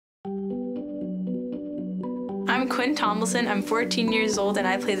I'm Quinn Tomlinson. I'm 14 years old and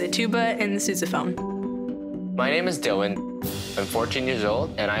I play the tuba and the sousaphone. My name is Dylan. I'm 14 years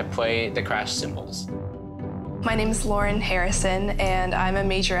old and I play the crash cymbals. My name is Lauren Harrison and I'm a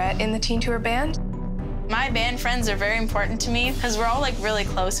majorette in the Teen Tour Band. My band friends are very important to me because we're all like really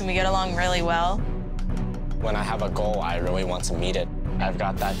close and we get along really well. When I have a goal, I really want to meet it. I've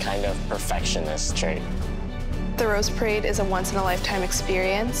got that kind of perfectionist trait. The Rose Parade is a once-in-a-lifetime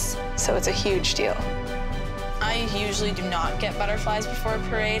experience, so it's a huge deal. I usually do not get butterflies before a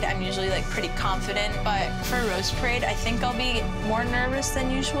parade. I'm usually like pretty confident, but for a Rose Parade, I think I'll be more nervous than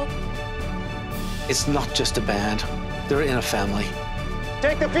usual. It's not just a band. They're in a family.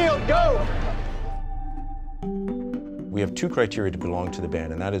 Take the field, go! We have two criteria to belong to the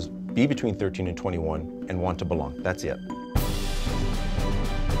band, and that is be between 13 and 21 and want to belong. That's it.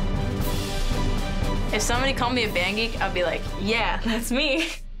 If somebody called me a band geek, I'd be like, yeah, that's me.